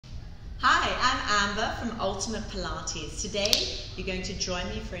Hi, I'm Amber from Ultimate Pilates. Today you're going to join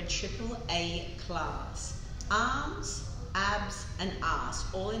me for a AAA class. Arms, abs and arse,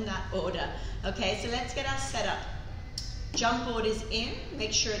 all in that order. Okay, so let's get our setup. Jump board is in,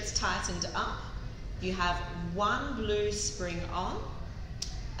 make sure it's tightened up. You have one blue spring on.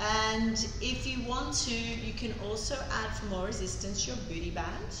 And if you want to, you can also add for more resistance your booty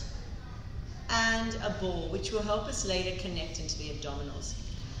band and a ball, which will help us later connect into the abdominals.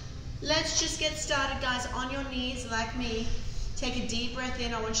 Let's just get started, guys. On your knees like me. Take a deep breath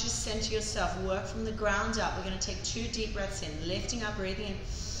in. I want you to center yourself. Work from the ground up. We're going to take 2 deep breaths in. Lifting up, breathing in.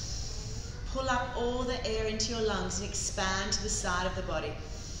 Pull up all the air into your lungs and expand to the side of the body.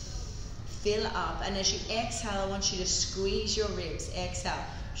 Fill up. And as you exhale, I want you to squeeze your ribs. Exhale.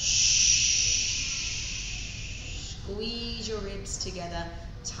 Squeeze your ribs together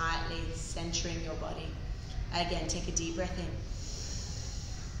tightly, centering your body. Again, take a deep breath in.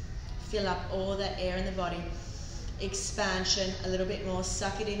 Fill up all that air in the body. Expansion, a little bit more.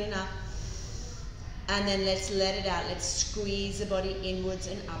 Suck it in and up. And then let's let it out. Let's squeeze the body inwards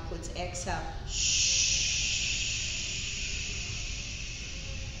and upwards. Exhale.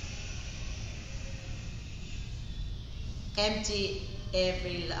 Empty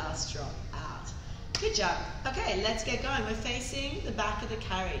every last drop out. Good job. Okay, let's get going. We're facing the back of the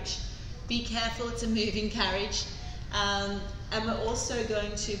carriage. Be careful, it's a moving carriage. And we're also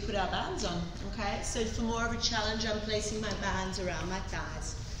going to put our bands on, okay? So for more of a challenge, I'm placing my bands around my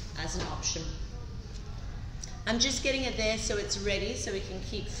thighs as an option. I'm just getting it there so it's ready, so we can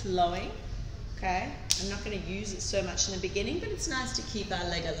keep flowing, okay? I'm not going to use it so much in the beginning, but it's nice to keep our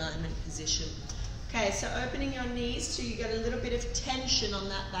leg alignment position. Okay, so opening your knees so you get a little bit of tension on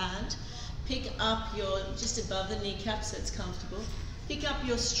that band. Pick up your, just above the kneecap so it's comfortable. Pick up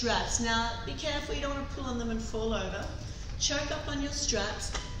your straps. Now, be careful, you don't want to pull on them and fall over. Choke up on your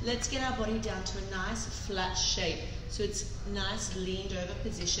straps. Let's get our body down to a nice flat shape. So it's nice leaned over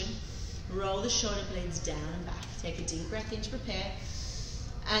position. Roll the shoulder blades down and back. Take a deep breath in to prepare.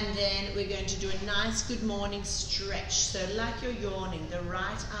 And then we're going to do a nice good morning stretch. So like you're yawning, the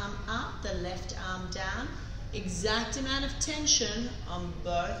right arm up, the left arm down. Exact amount of tension on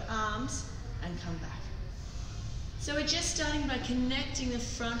both arms and come back. So we're just starting by connecting the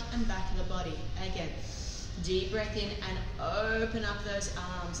front and back of the body. Again, deep breath in and open up those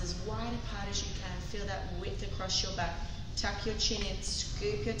arms as wide apart as you can. Feel that width across your back. Tuck your chin in,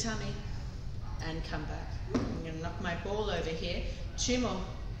 scoop your tummy, and come back. I'm going to knock my ball over here. 2 more.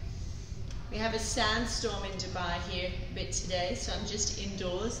 We have a sandstorm in Dubai here a bit today, so I'm just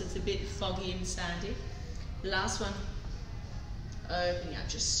indoors. It's a bit foggy and sandy. Last one. Opening up,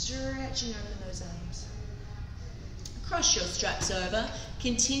 just stretching open those arms. Cross your straps over.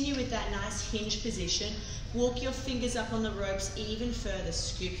 Continue with that nice hinge position. Walk your fingers up on the ropes even further.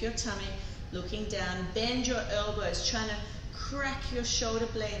 Scoop your tummy, looking down. Bend your elbows, trying to crack your shoulder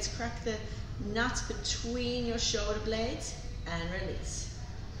blades. Crack the nuts between your shoulder blades and release.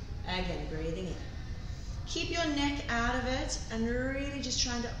 Again, breathing in. Keep your neck out of it and really just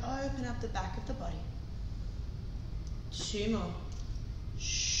trying to open up the back of the body. 2 more.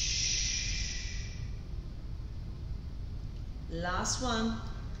 Last one,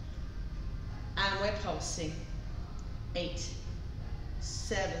 and we're pulsing. 8,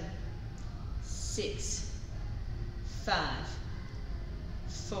 7, 6, 5,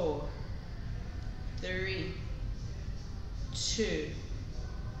 4, 3, 2,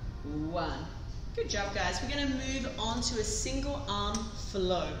 1. Good job, guys. We're going to move on to a single arm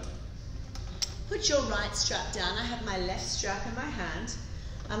flow. Put your right strap down. I have my left strap in my hand.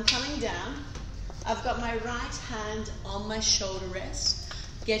 I'm coming down. I've got my right hand on my shoulder rest.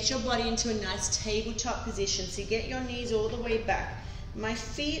 Get your body into a nice tabletop position. So get your knees all the way back. My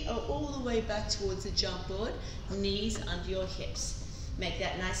feet are all the way back towards the jump board. Knees under your hips. Make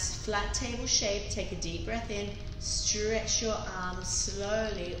that nice flat table shape. Take a deep breath in. Stretch your arms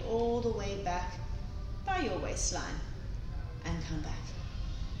slowly all the way back by your waistline. And come back.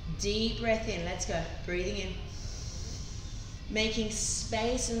 Deep breath in. Let's go. Breathing in. Making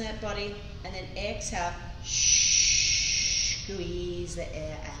space in that body. And then exhale, squeeze the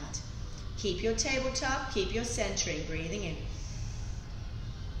air out. Keep your tabletop, keep your centering, breathing in.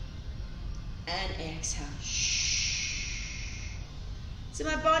 And exhale. So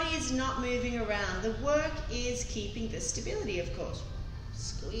my body is not moving around. The work is keeping the stability, of course.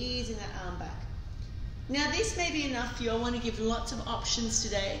 Squeezing that arm back. Now this may be enough for you. I want to give lots of options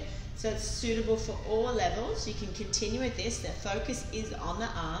today, so it's suitable for all levels. You can continue with this. The focus is on the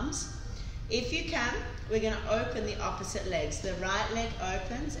arms. If you can, we're going to open the opposite legs. The right leg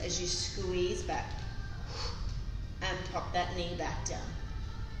opens as you squeeze back and pop that knee back down.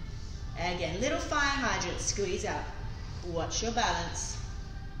 Again, little fire hydrant, squeeze out. Watch your balance.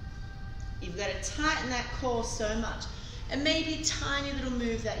 You've got to tighten that core so much. And maybe a tiny little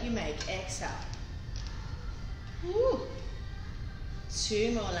move that you make. Exhale. Woo.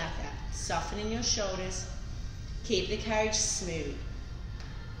 2 more like that. Softening your shoulders. Keep the carriage smooth.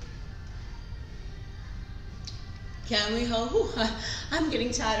 Can we hold? Ooh, I'm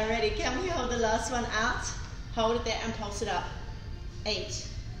getting tired already. Can we hold the last one out? Hold it there and pulse it up. 8,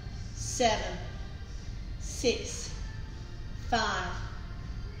 7, 6, 5,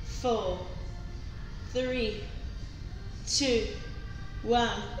 4, 3, 2, 1.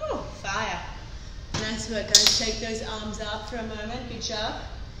 Ooh, fire. Nice work, guys. Shake those arms out for a moment. Good job.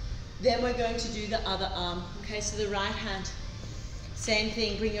 Then we're going to do the other arm. Okay, so the right hand. Same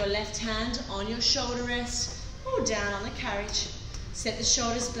thing. Bring your left hand on your shoulder rest or down on the carriage. Set the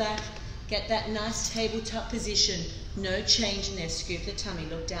shoulders back. Get that nice tabletop position. No change in there. Scoop the tummy.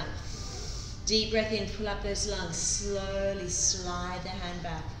 Look down. Deep breath in. Pull up those lungs. Slowly slide the hand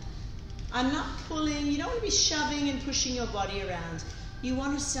back. I'm not pulling. You don't want to be shoving and pushing your body around. You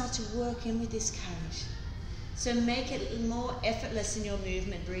want to start to work in with this carriage. So make it more effortless in your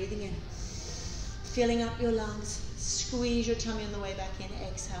movement. Breathing in. Filling up your lungs. Squeeze your tummy on the way back in.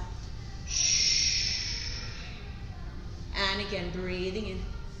 Exhale. And again, breathing in.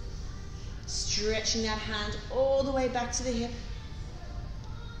 Stretching that hand all the way back to the hip.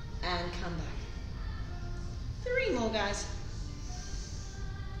 And come back. 3 more, guys.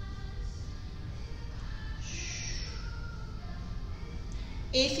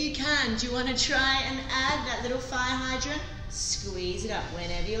 If you can, do you want to try and add that little fire hydrant? Squeeze it up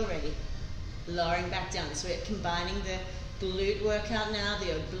whenever you're ready. Lowering back down. So we're combining the glute workout now,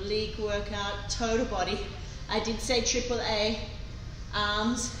 the oblique workout, total body. I did say AAA,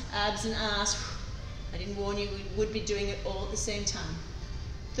 arms, abs and ass. I didn't warn you, we would be doing it all at the same time.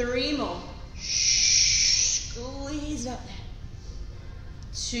 3 more. Squeeze it up there.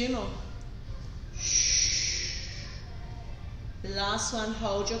 2 more. Last one,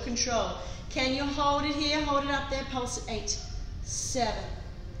 hold your control. Can you hold it here? Hold it up there, pulse at 8, 7,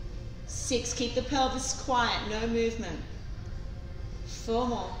 6. Keep the pelvis quiet, no movement. 4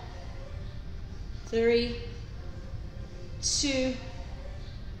 more. 3, 2,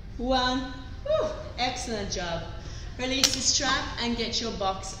 1. Woo, excellent job. Release the strap and get your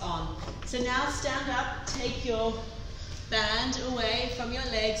box on. So now stand up, take your band away from your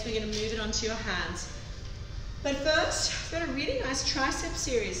legs. We're going to move it onto your hands. But first, we've got a really nice tricep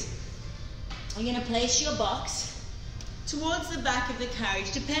series. You're going to place your box towards the back of the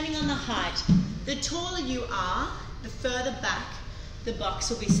carriage, depending on the height. The taller you are, the further back the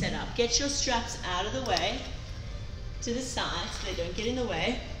box will be set up. Get your straps out of the way, to the side, so they don't get in the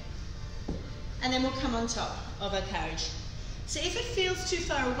way. And then we'll come on top of our carriage. So if it feels too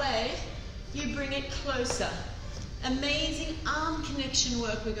far away, you bring it closer. Amazing arm connection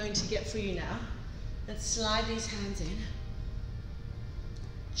work we're going to get for you now. Let's slide these hands in.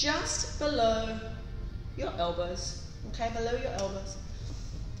 Just below your elbows. Okay, below your elbows.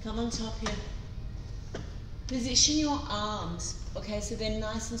 Come on top here. Position your arms. Okay, so they're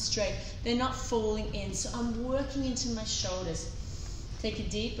nice and straight. They're not falling in. So I'm working into my shoulders. Take a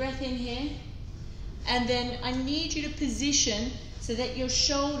deep breath in here. And then I need you to position so that your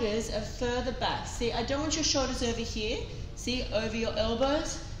shoulders are further back. See, I don't want your shoulders over here. See, over your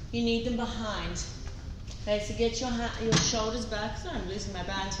elbows. You need them behind. Okay, so get your shoulders back. Sorry, I'm losing my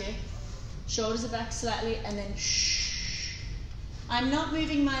band here. Shoulders are back slightly, and then shh. I'm not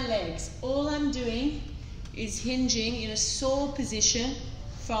moving my legs. All I'm doing is hinging in a saw position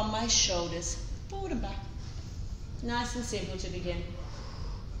from my shoulders. Forward and back. Nice and simple to begin.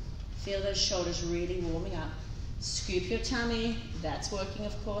 Feel those shoulders really warming up. Scoop your tummy. That's working,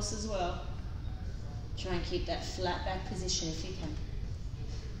 of course, as well. Try and keep that flat back position if you can.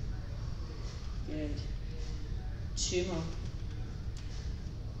 Good. 2 more.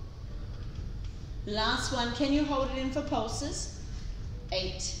 Last one. Can you hold it in for pulses?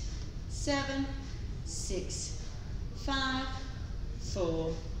 8, 7, 6, 5,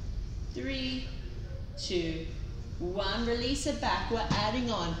 4, 3, 2, 1. Release it back. We're adding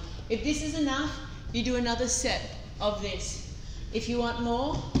on. If this is enough, you do another set of this. If you want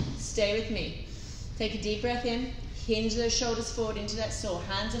more, stay with me. Take a deep breath in. Hinge those shoulders forward into that saw.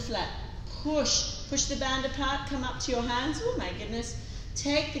 Hands are flat. Push. Push the band apart. Come up to your hands. Oh my goodness.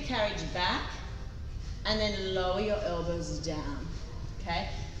 Take the carriage back and then lower your elbows down. Okay?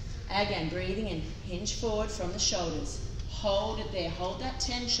 Again, breathing in. Hinge forward from the shoulders. Hold it there. Hold that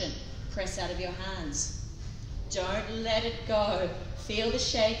tension. Press out of your hands. Don't let it go. Feel the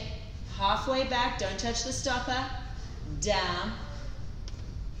shake. Halfway back. Don't touch the stopper. Down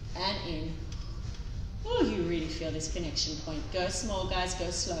and in. Oh, you really feel this connection point. Go small, guys, go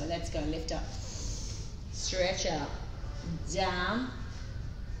slow. Let's go, lift up. Stretch out. Down.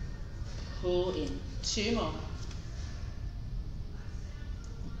 Pull in. 2 more.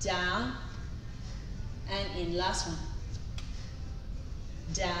 Down. And in, last one.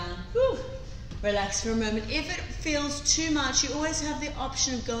 Down. Whew. Relax for a moment. If it feels too much, you always have the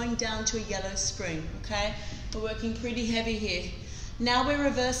option of going down to a yellow spring, okay? We're working pretty heavy here. Now we're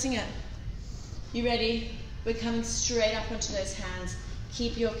reversing it. You ready? We're coming straight up onto those hands.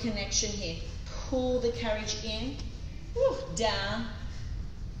 Keep your connection here. Pull the carriage in, woo, down.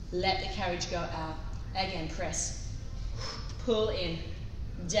 Let the carriage go out. Again, press. Pull in,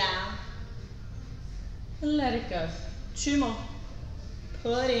 down. And let it go. 2 more.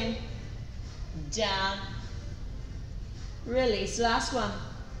 Pull it in, down. Release, last one.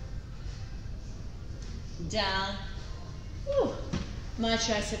 Down. Woo. My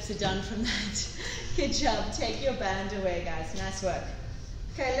triceps are done from that. Good job. Take your band away, guys. Nice work.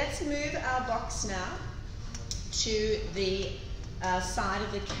 Okay, let's move our box now to the side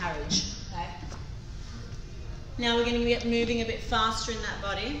of the carriage. Okay. Now we're going to get moving a bit faster in that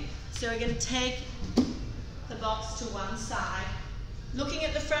body. So we're going to take the box to one side. Looking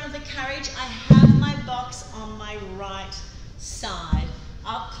at the front of the carriage, I have my box on my right side.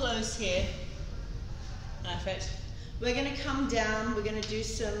 Up close here. Perfect. We're going to come down, we're going to do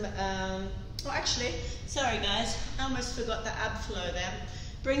some, oh actually, sorry guys, I almost forgot the ab flow there.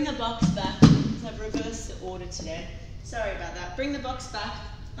 Bring the box back, I've reversed the order today. Sorry about that. Bring the box back,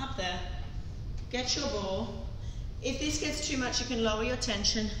 up there. Get your ball. If this gets too much, you can lower your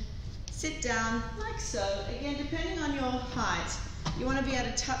tension. Sit down, like so. Again, depending on your height, you want to be able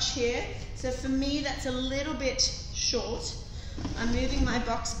to touch here. So for me, that's a little bit short. I'm moving my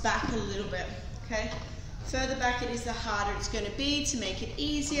box back a little bit, okay? Further back it is, the harder it's going to be. To make it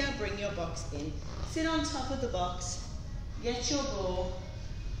easier, bring your box in. Sit on top of the box, get your ball,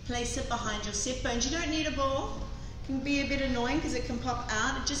 place it behind your sit bones. You don't need a ball. It can be a bit annoying because it can pop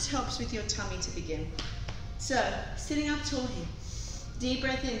out. It just helps with your tummy to begin. So, sitting up tall here. Deep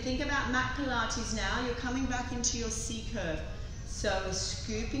breath in. Think about mat Pilates now. You're coming back into your C curve. So we're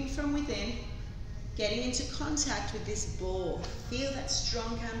scooping from within, getting into contact with this ball. Feel that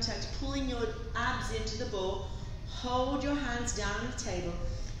strong contact, pulling your abs into the ball. Hold your hands down on the table.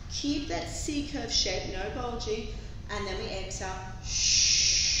 Keep that C-curve shape, no bulging. And then we exhale.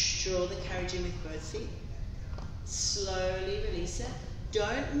 Shh. Draw the carriage in with both feet. Slowly release it.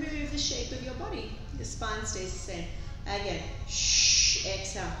 Don't move the shape of your body. The spine stays the same. Again. Shh.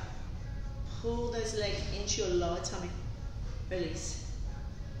 Exhale. Pull those legs into your lower tummy. Release.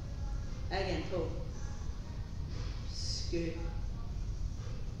 Again, pull. Scoop.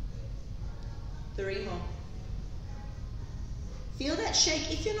 3 more. Feel that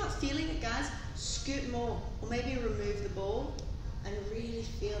shake. If you're not feeling it, guys, scoop more. Or maybe remove the ball and really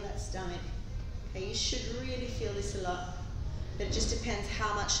feel that stomach. Okay, you should really feel this a lot. But it just depends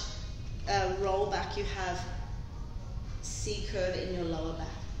how much rollback you have, C-curve in your lower back.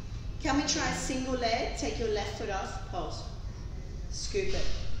 Can we try a single leg? Take your left foot off, pulse. Scoop it.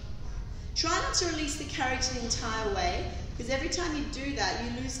 Try not to release the carriage the entire way, because every time you do that,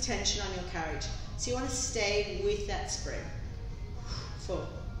 you lose tension on your carriage. So you want to stay with that spring. 4,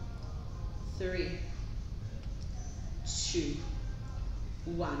 3, 2,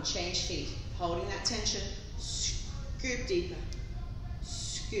 1. Change feet. Holding that tension. Scoop deeper.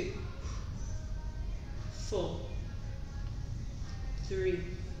 Scoop. 4, 3,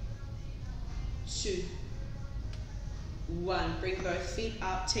 2, 1. Bring both feet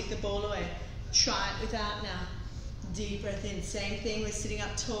up. Take the ball away. Try it without now. Deep breath in. Same thing. We're sitting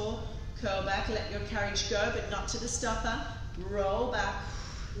up tall. Curl back. Let your carriage go, but not to the stopper. Roll back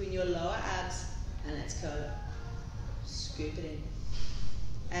in your lower abs, and let's curl it. Scoop it in.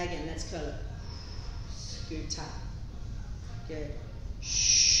 Again, let's curl it. Scoop tight. Good.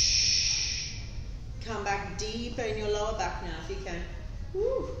 Shh. Come back deeper in your lower back now if you can.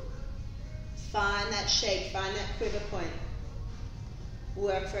 Woo. Find that shake, find that quiver point.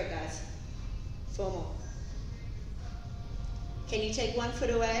 Work for it, guys. 4 more. Can you take 1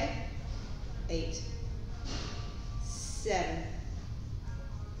 foot away? 8, 7,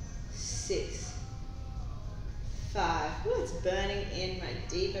 6, 5. Ooh, it's burning in my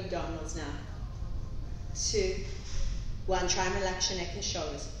deep abdominals now. 2, 1. Try and relax your neck and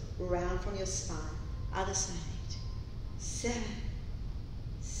shoulders. Round from your spine. Other side. 8, 7,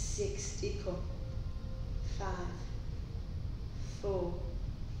 6. Deep core. 5, 4,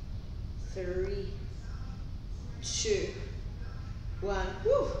 3, 2, 1.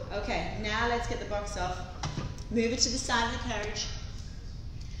 Woo. Okay, now let's get the box off. Move it to the side of the carriage.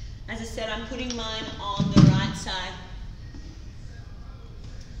 As I said, I'm putting mine on the right side.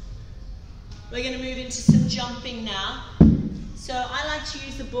 We're going to move into some jumping now. So I like to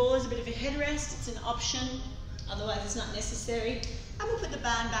use the ball as a bit of a headrest. It's an option, otherwise it's not necessary. And we'll put the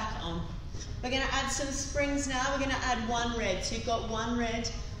band back on. We're going to add some springs now. We're going to add one red. So you've got one red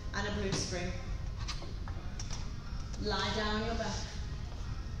and a blue spring. Lie down on your back.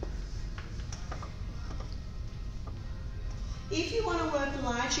 If you want to work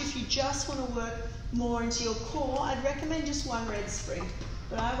lighter, if you just want to work more into your core, I'd recommend just one red spring.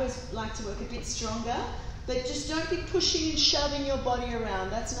 But I always like to work a bit stronger. But just don't be pushing and shoving your body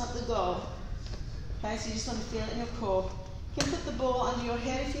around. That's not the goal. Okay, so you just want to feel it in your core. You can put the ball under your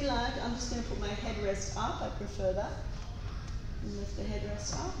head if you like. I'm just going to put my headrest up. I prefer that. And lift the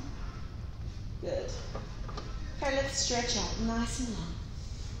headrest up. Good. Okay, let's stretch out nice and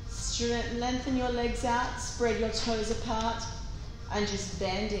long. Lengthen your legs out. Spread your toes apart. And just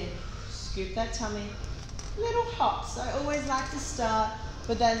bend in. Scoop that tummy. Little hops. I always like to start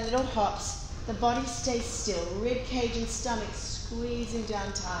with those little hops. The body stays still. Rib cage and stomach squeezing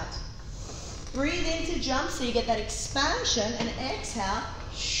down tight. Breathe in to jump so you get that expansion, and exhale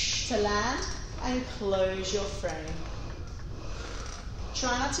to land and close your frame.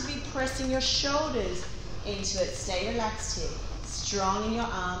 Try not to be pressing your shoulders into it. Stay relaxed here. Strong in your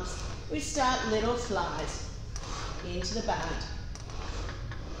arms. We start little flies into the band.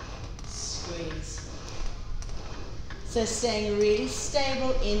 Squeeze. So staying really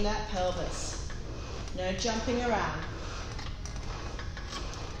stable in that pelvis. No jumping around.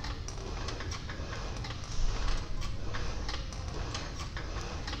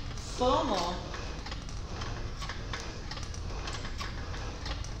 Four more.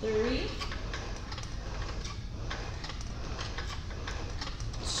 3,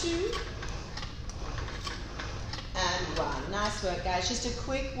 2, and 1. Nice work, guys. Just a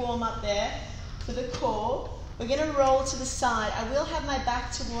quick warm up there for the core. We're going to roll to the side. I will have my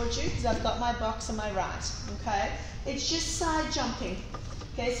back towards you because I've got my box on my right. Okay? It's just side jumping.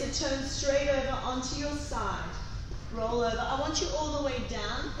 Okay, so turn straight over onto your side. Roll over. I want you all the way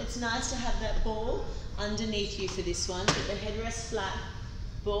down. It's nice to have that ball underneath you for this one. Get the headrest flat.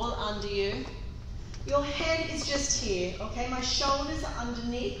 Ball under you. Your head is just here. Okay, my shoulders are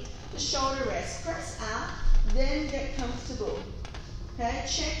underneath the shoulder rest. Press out, then get comfortable. Okay,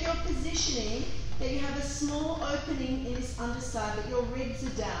 check your positioning. That you have a small opening in this underside, but your ribs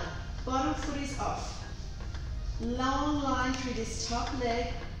are down. Bottom foot is off. Long line through this top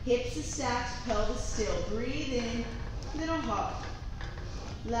leg. Hips are stacked, pelvis still. Breathe in, little hop.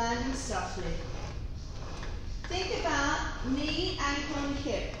 Landing softly. Think about knee, ankle, and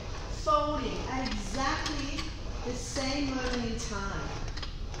hip folding at exactly the same moment in time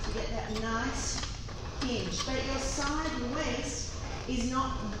to get that nice hinge. But your side and waist is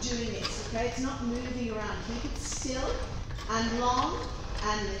not doing this, okay? It's not moving around. Keep it still and long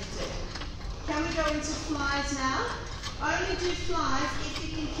and lifted. Can we go into flies now? Only do flies if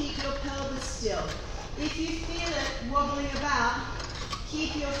you can keep your pelvis still. If you feel it wobbling about,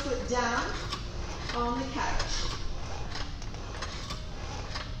 keep your foot down on the carriage.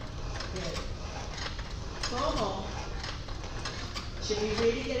 Good. 4 more. Should be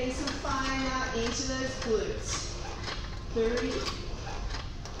really getting some fire now into those glutes. 3,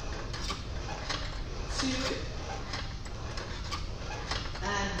 2,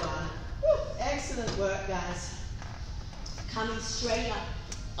 and 1. Woo, excellent work, guys. Coming straight up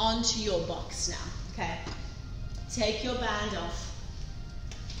onto your box now, okay? Take your band off.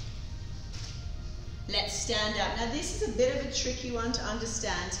 Let's stand up. Now this is a bit of a tricky one to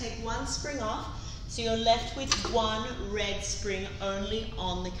understand. Take one spring off, so you're left with one red spring only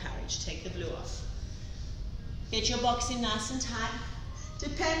on the carriage. Take the blue off. Get your box in nice and tight.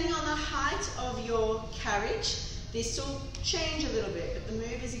 Depending on the height of your carriage, this will change a little bit, but the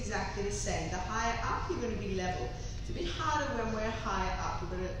move is exactly the same. The higher up, you're going to be level. It's a bit harder when we're higher up.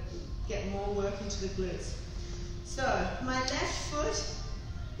 We're going to get more work into the glutes. So, my left foot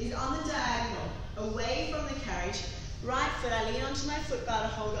is on the diagonal, away from the carriage. Right foot, I lean onto my foot bar to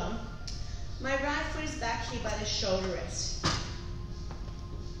hold on. My right foot is back here by the shoulder rest.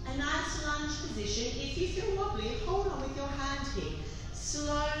 A nice lunge position. If you feel wobbly, hold on with your hand here.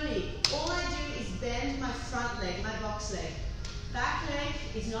 Slowly. All I do is bend my front leg, my box leg. Back leg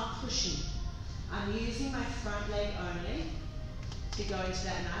is not pushing. I'm using my front leg only to go into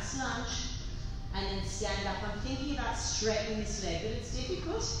that nice lunge and then stand up. I'm thinking about straightening this leg, but it's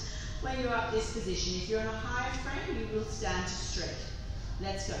difficult when you're up this position. If you're in a higher frame, you will stand straight.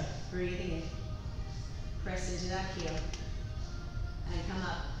 Let's go. Breathing in. Press into that heel. And come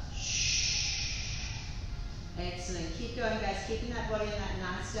up. Excellent. Keep going, guys. Keeping that body in that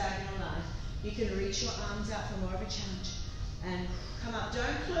nice diagonal line. You can reach your arms out for more of a challenge. And come up.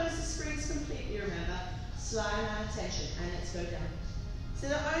 Don't close the springs completely, remember. Slide amount of tension. And let's go down. So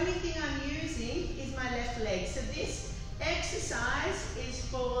the only thing I'm using is my left leg. So this exercise is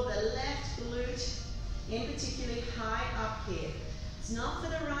for the left glute, in particularly high up here. It's not for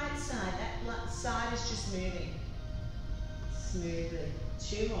the right side. That side is just moving smoothly.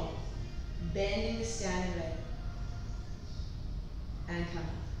 2 more. Bending the standing leg. And come up.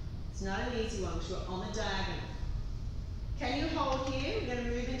 It's not an easy one because we're on the diagonal. Can you hold here? We're going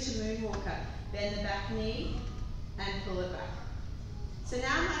to move into moonwalker. Bend the back knee and pull it back. So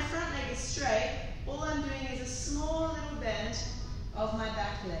now my front leg is straight. All I'm doing is a small little bend of my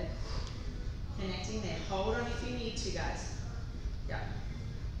back leg. Connecting there. Hold on if you need to, guys. Go.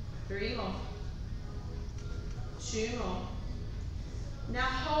 3 more. 2 more. Now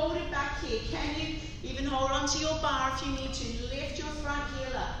hold it back here. Can you even hold on to your bar if you need to? Lift your front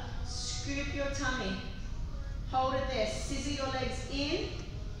heel up. Scoop your tummy. Hold it there. Scissor your legs in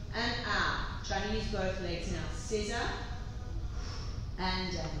and out. Try to use both legs now. Scissor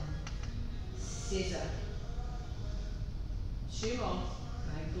and down. Scissor. 2 more.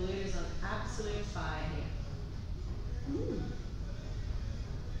 My glute is on absolute fire here.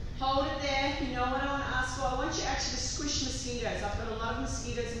 Hold it there. You know what I want to ask for? I want you actually to squish mosquitoes. I've got a lot of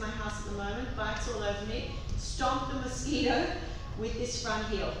mosquitoes in my house at the moment. Bites all over me. Stomp the mosquito with this front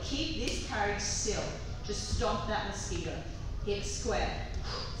heel. Keep this carriage still. Just stomp that mosquito. Hip square.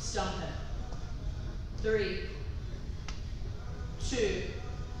 Stomp it. 3, 2.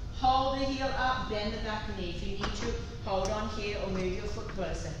 Hold the heel up. Bend the back knee. If you need to, hold on here or move your foot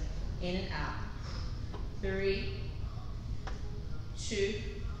closer. In and out. 3, 2,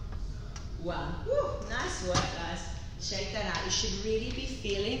 1. Woo, nice work, guys. Shake that out. You should really be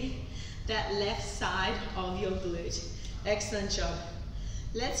feeling that left side of your glute. Excellent job.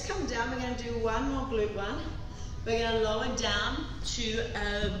 Let's come down. We're going to do one more glute one. We're going to lower down to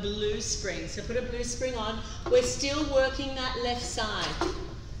a blue spring. So put a blue spring on. We're still working that left side.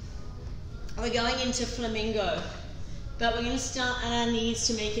 We're going into flamingo. But we're going to start on our knees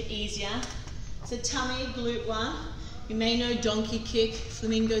to make it easier. So tummy, glute one. You may know donkey kick,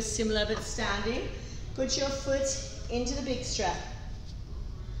 flamingo is similar but standing. Put your foot into the big strap.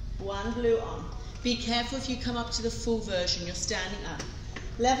 One glute on. Be careful if you come up to the full version, you're standing up.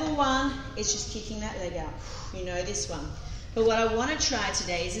 Level 1 is just kicking that leg out. You know this one. But what I want to try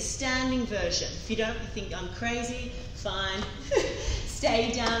today is a standing version. If you don't think I'm crazy, fine.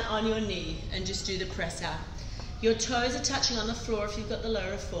 Stay down on your knee and just do the press out. Your toes are touching on the floor if you've got the low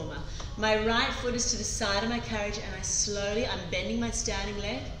reformer. My right foot is to the side of my carriage and I'm bending my standing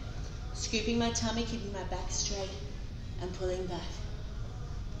leg, scooping my tummy, keeping my back straight and pulling back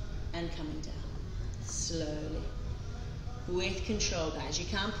and coming down. Slowly. With control, guys. You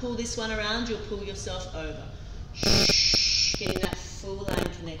can't pull this one around, you'll pull yourself over. Getting that full line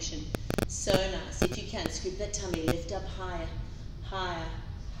connection. So nice. If you can, scoop that tummy, lift up higher, higher,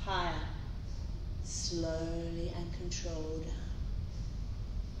 higher. Slowly and controlled.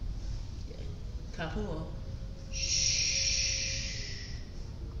 Good. Couple more.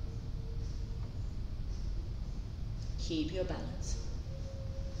 Keep your balance.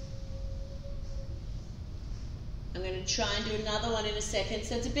 I'm going to try and do another one in a second.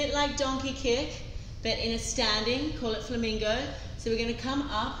 So it's a bit like donkey kick, but in a standing, call it flamingo. So we're going to come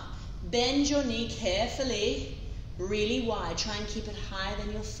up, bend your knee carefully, really wide. Try and keep it higher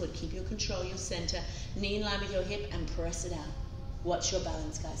than your foot. Keep your control, your center. Knee in line with your hip and press it out. Watch your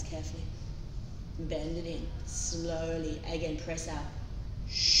balance, guys, carefully. Bend it in. Slowly. Again, press out.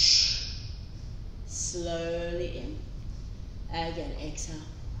 Slowly in. Again, exhale.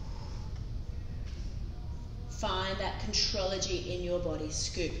 Find that contrology in your body.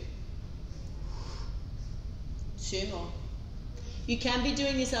 Scoop. 2 more. You can be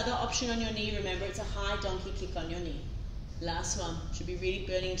doing this other option on your knee. Remember, it's a high donkey kick on your knee. Last one. Should be really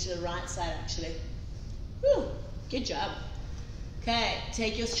burning to the right side, actually. Woo, good job. Okay,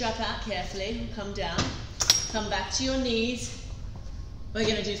 take your strap out carefully. Come down. Come back to your knees. We're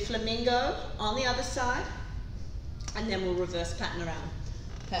going to do flamingo on the other side. And then we'll reverse pattern around.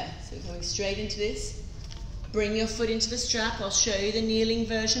 Okay, so we're going straight into this. Bring your foot into the strap. I'll show you the kneeling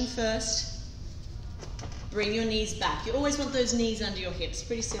version first. Bring your knees back. You always want those knees under your hips.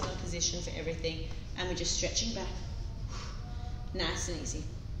 Pretty similar position for everything. And we're just stretching back. Nice and easy.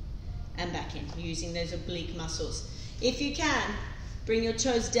 And back in, using those oblique muscles. If you can, bring your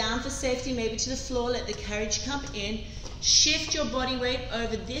toes down for safety, maybe to the floor. Let the carriage come in. Shift your body weight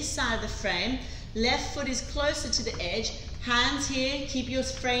over this side of the frame. Left foot is closer to the edge. Hands here. Keep your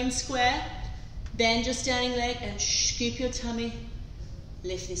frame square. Bend your standing leg and scoop your tummy.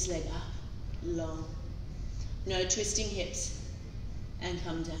 Lift this leg up, long. No twisting hips. And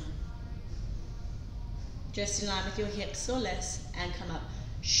come down. Just in line with your hips or less, and come up.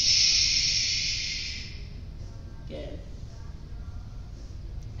 Shh. Good.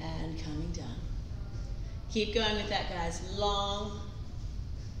 And coming down. Keep going with that, guys. Long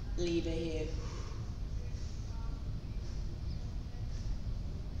lever here.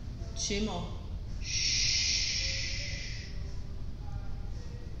 2 more. Shh.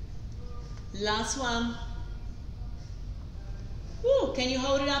 Last one. Ooh, can you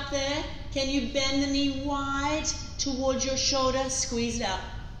hold it up there? Can you bend the knee wide towards your shoulder? Squeeze it out.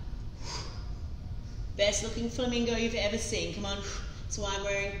 Best looking flamingo you've ever seen. Come on. That's why I'm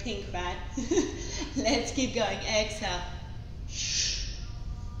wearing pink, right? Let's keep going. Exhale.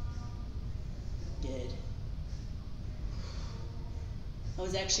 Good. I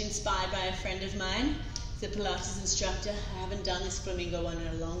was actually inspired by a friend of mine. He's a Pilates instructor. I haven't done this flamingo one in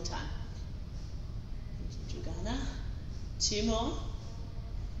a long time. Jugana. 2 more.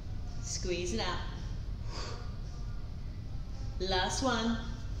 Squeeze it out. Last one.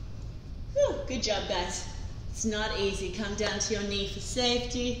 Whew, good job, guys. It's not easy. Come down to your knee for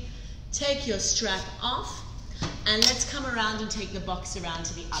safety. Take your strap off. And let's come around and take the box around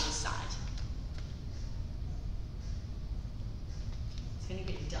to the other side. It's going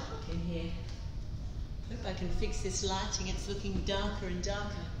to get dark in here. Hope I can fix this lighting. It's looking darker and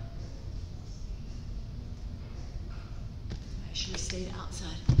darker. I should have stayed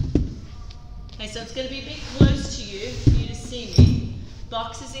outside. Okay, so it's going to be a bit close to you for you to see me.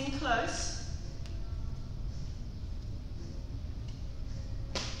 Box is in close.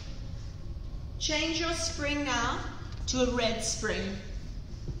 Change your spring now to a red spring.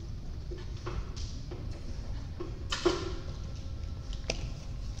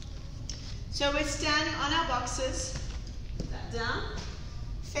 So we're standing on our boxes, put that down,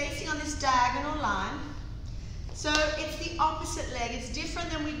 facing on this diagonal line. So it's the opposite leg. It's different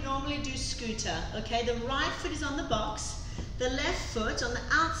than we normally do scooter. Okay, the right foot is on the box. The left foot on the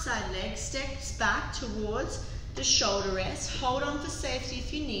outside leg steps back towards the shoulder rest. Hold on for safety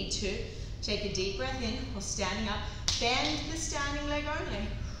if you need to. Take a deep breath in or standing up. Bend the standing leg only.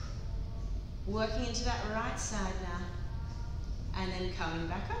 Working into that right side now. And then coming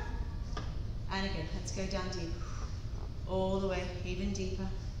back up. And again, let's go down deep. All the way, even deeper.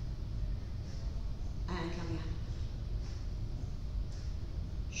 And coming up.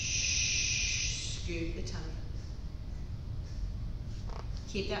 Scoop the tummy.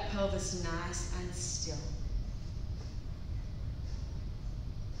 Keep that pelvis nice and still.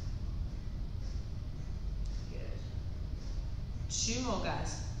 Good. 2 more,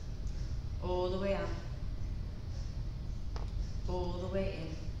 guys. All the way up. All the way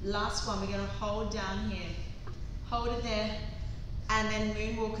in. Last one, we're going to hold down here. Hold it there. And then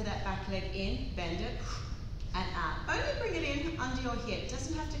moonwalker that back leg in. Bend it. And out. Only bring it in under your hip. It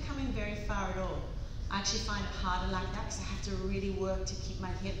doesn't have to come in very far at all. I actually find it harder like that because I have to really work to keep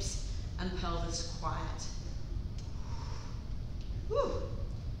my hips and pelvis quiet. Woo.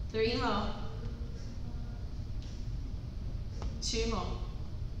 3 more. 2 more.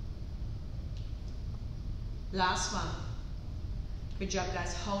 Last one. Good job,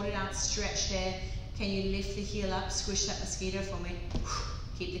 guys. Hold it out, stretch there. Can you lift the heel up? Squish that mosquito for me.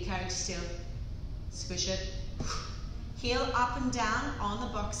 Keep the carriage still. Squish it. Heel up and down on the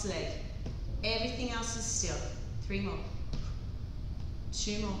box leg. Everything else is still. 3 more.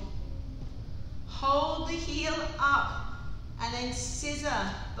 2 more. Hold the heel up and then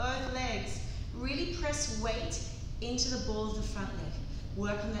scissor both legs. Really press weight into the ball of the front leg.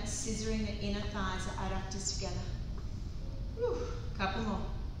 Work on that scissoring the inner thighs, the adductors together. Whew. Couple more.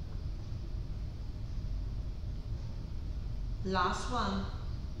 Last one.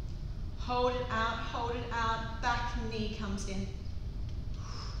 Hold it out, back knee comes in.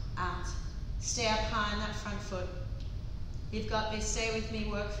 Out. Stay up high on that front foot. You've got this, stay with me,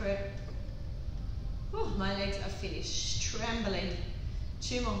 work for it. Whew, my legs are finished, trembling.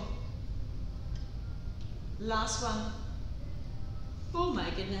 2 more. Last one. Oh my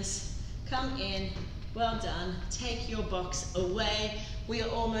goodness. Come in, well done. Take your box away. We are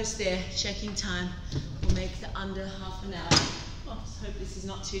almost there, checking time. We'll make the under half an hour. Oh, I hope this is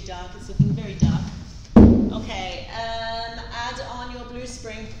not too dark, it's looking very dark. Okay, add on your blue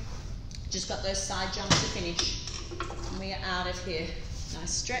spring. Just got those side jumps to finish. And we are out of here.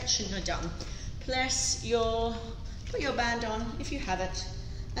 Nice stretch and we're done. Put your band on if you have it.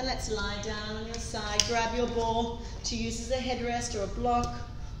 And let's lie down on your side. Grab your ball to use as a headrest or a block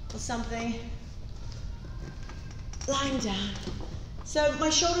or something. Lying down. So my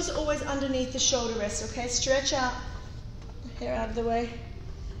shoulders are always underneath the shoulder rest, okay? Stretch out, hair out of the way.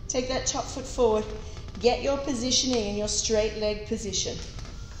 Take that top foot forward. Get your positioning in your straight leg position.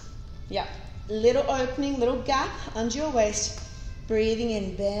 Yeah, little opening, little gap under your waist. Breathing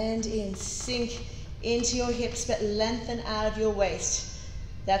in, bend in, sink into your hips, but lengthen out of your waist.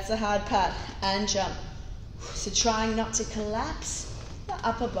 That's the hard part, and jump. So trying not to collapse the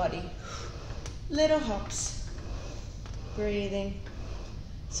upper body. Little hops, breathing.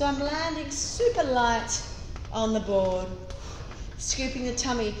 So I'm landing super light on the board, scooping the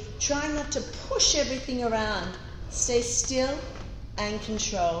tummy, trying not to push everything around. Stay still and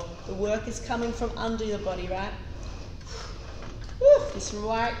control. The work is coming from under your body, right? Whew, this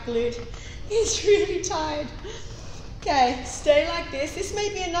right glute is really tired. Okay, stay like this. This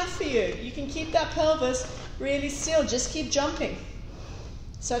may be enough for you. You can keep that pelvis really still. Just keep jumping.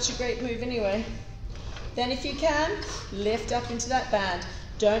 Such a great move anyway. Then if you can, lift up into that band.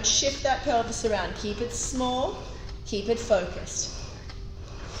 Don't shift that pelvis around. Keep it small. Keep it focused.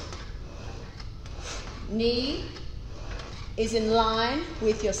 Knee is in line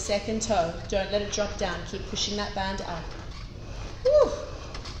with your second toe. Don't let it drop down. Keep pushing that band up. Whew.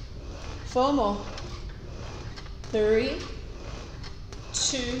 4 more. 3,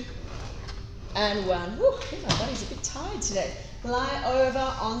 2, and 1. Whew, I think my body's a bit tired today. Lie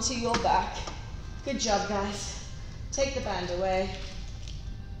over onto your back. Good job, guys. Take the band away.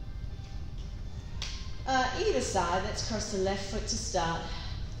 Either side, let's cross the left foot to start.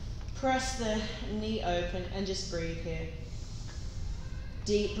 Press the knee open and just breathe here.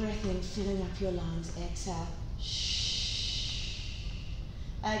 Deep breath in, filling up your lungs. Exhale. Shh.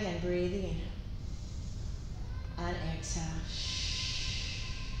 Again, breathing in. And exhale. Shh.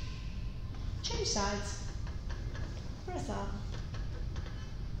 Change sides. Breath out.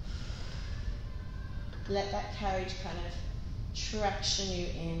 Let that carriage kind of traction you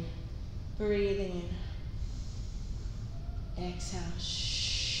in. Breathing in. Exhale. Shh.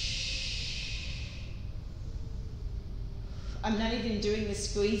 I'm not even doing the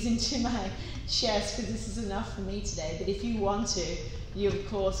squeeze into my chest because this is enough for me today. But if you want to, you of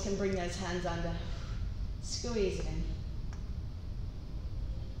course can bring those hands under. Squeeze it in.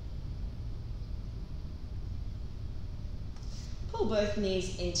 Pull both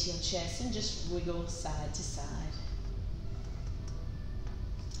knees into your chest and just wiggle side to side.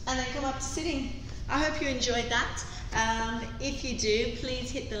 And then come up to sitting. I hope you enjoyed that. If you do,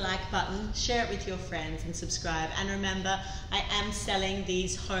 please hit the like button, share it with your friends and subscribe. And remember, I am selling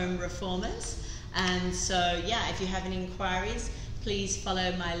these home reformers. And so, yeah, if you have any inquiries, please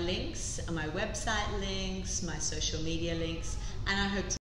follow my links, my website links, my social media links, and I hope to